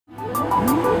Our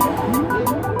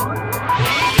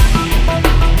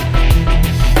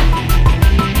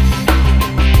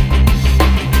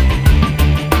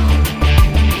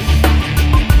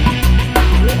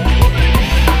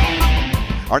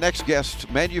next guest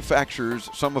manufactures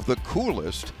some of the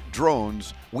coolest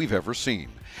drones we've ever seen.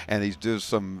 And he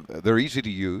does they're easy to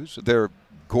use, they're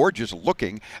gorgeous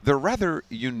looking, they're rather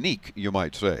unique, you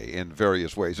might say, in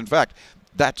various ways. In fact,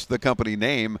 that's the company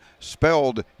name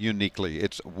spelled uniquely.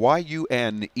 It's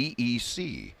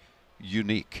Y-U-N-E-E-C,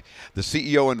 Yuneec. The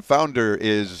CEO and founder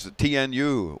is Tian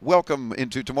Yu. Welcome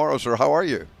into tomorrow, sir. How are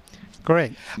you?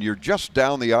 Great. You're just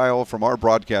down the aisle from our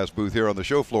broadcast booth here on the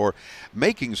show floor,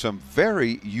 making some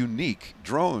very unique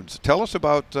drones. Tell us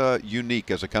about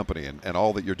Yuneec as a company and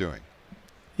all that you're doing.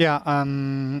 Yeah,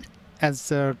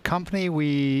 as a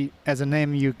company, as a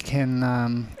name, you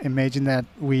can imagine that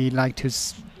we like to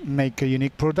make a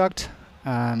unique product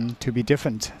to be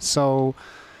different. So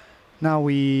now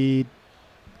we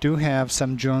do have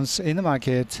some drones in the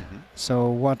market. Mm-hmm. So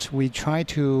what we try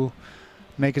to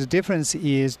make a difference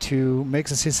is to make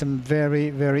the system very,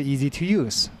 very easy to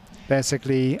use.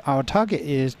 Basically, our target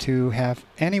is to have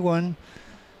anyone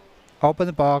open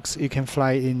the box, you can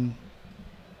fly in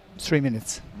 3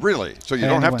 minutes. Really? So you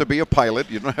don't have to be a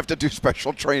pilot, you don't have to do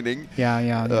special training.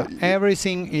 Yeah.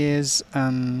 Everything is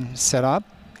set up,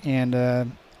 and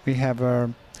we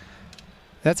have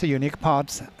that's a unique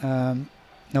part.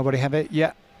 Nobody have it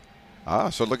yet.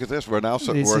 So look at this. We're now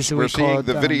we're seeing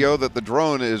the video that the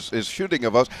drone is shooting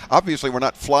of us. Obviously, we're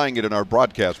not flying it in our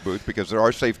broadcast booth because there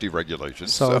are safety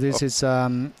regulations. So this is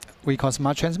we call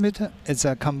smart transmitter. It's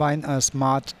a combined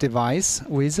smart device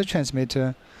with a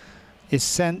transmitter. It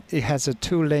has a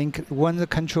two link. One the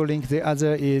control link. The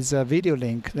other is a video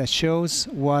link that shows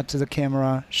what the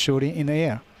camera shooting in the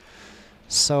air.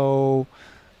 So,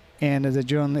 and the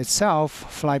drone itself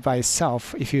fly by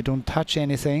itself if you don't touch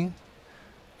anything.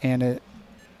 And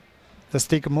the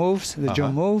stick moves, the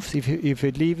drone moves. If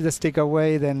you leave the stick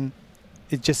away, then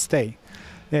it just stay.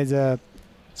 There's a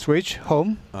switch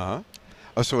home.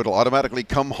 So it'll automatically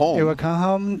come home. It will come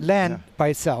home, land by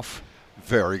itself.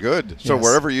 Very good. So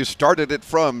wherever you started it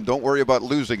from, don't worry about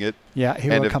losing it. Yeah,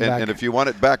 it will come back. And if you want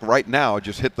it back right now,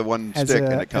 just hit the one stick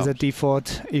and it comes. As a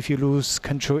default, if you lose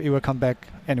control, it will come back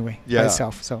anyway by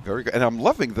itself. So very good. And I'm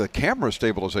loving the camera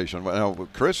stabilization. Now,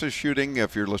 Chris is shooting.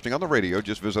 If you're listening on the radio,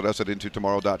 just visit us at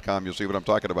intotomorrow.com. You'll see what I'm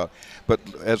talking about. But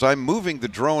as I'm moving the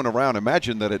drone around,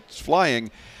 imagine that it's flying.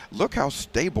 Look how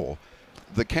stable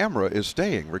the camera is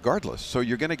staying regardless. So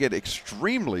you're going to get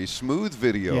extremely smooth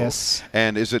video. Yes.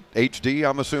 And is it HD,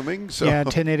 I'm assuming? So yeah,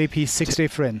 1080p, 60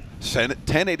 frame.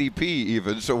 1080p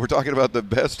even. So we're talking about the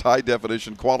best high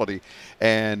definition quality.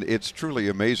 And it's truly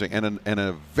amazing. And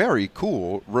a very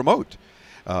cool remote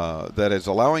that is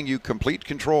allowing you complete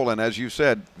control. And as you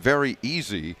said, very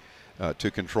easy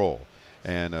to control.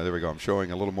 And there we go. I'm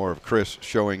showing a little more of Chris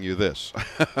showing you this.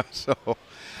 So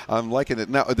I'm liking it.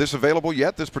 Now, is this available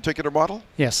yet, this particular model?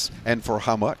 Yes. And for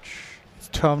how much? It's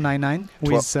 $1,299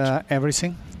 with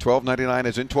everything. $1,299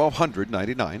 is in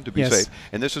 $1,299 to be safe.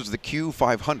 And this is the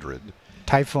Q500.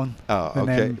 Typhoon.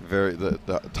 Okay.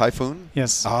 The Typhoon?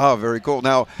 Yes. Very cool.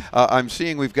 Now, I'm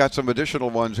seeing we've got some additional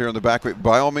ones here in the back.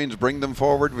 By all means, bring them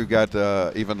forward. We've got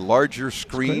even larger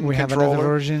screen we controller. have another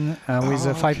version with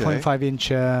a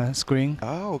 5.5-inch screen.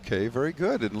 Okay. Very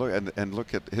good. And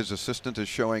look at his assistant is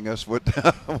showing us what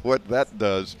what that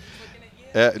does.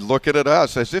 Looking at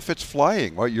us as if it's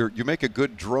flying. Well, you make a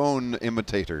good drone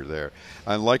imitator there.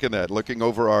 I'm liking that. Looking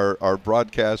over our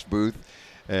broadcast booth.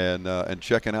 And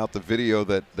checking out the video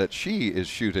that she is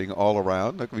shooting all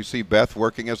around. Look, we see Beth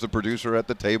working as the producer at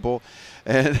the table,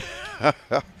 and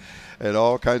and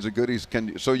all kinds of goodies.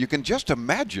 So you can just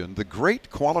imagine the great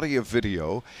quality of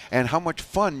video and how much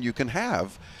fun you can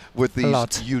have with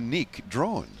these unique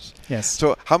drones. Yes.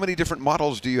 So how many different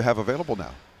models do you have available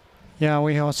now? Yeah,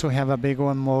 we also have a big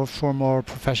one for more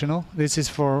professional. This is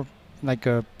for like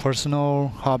a personal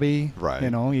hobby. Right.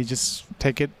 You know, you just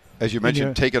take it. As you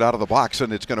mentioned, take it out of the box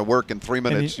and it's going to work in 3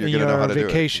 minutes. You're going to know how to do it.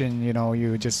 Vacation, you know,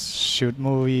 you just shoot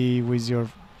movie with your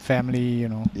family, you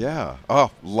know. Yeah. Oh,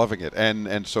 loving it.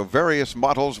 And so various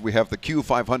models. We have the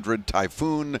Q500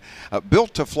 Typhoon,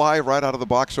 built to fly right out of the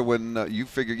box. So when you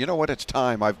figure, you know what, it's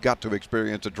time, I've got to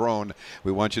experience a drone,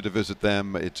 we want you to visit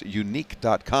them. It's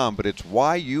Yuneec.com, but it's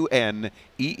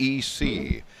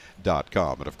YUNEEC.com.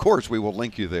 And of course, we will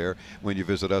link you there when you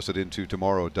visit us at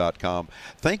intotomorrow.com.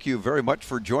 Thank you very much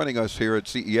for joining us here at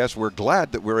CES. We're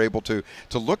glad that we're able to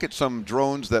look at some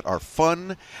drones that are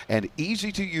fun and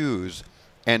easy to use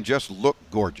and just look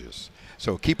gorgeous.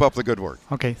 So keep up the good work.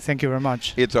 Okay, thank you very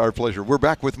much. It's our pleasure. We're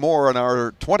back with more on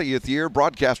our 20th year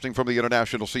broadcasting from the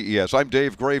International CES. I'm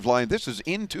Dave Graveline. This is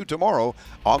Into Tomorrow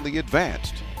on the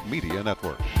Advanced Media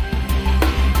Network.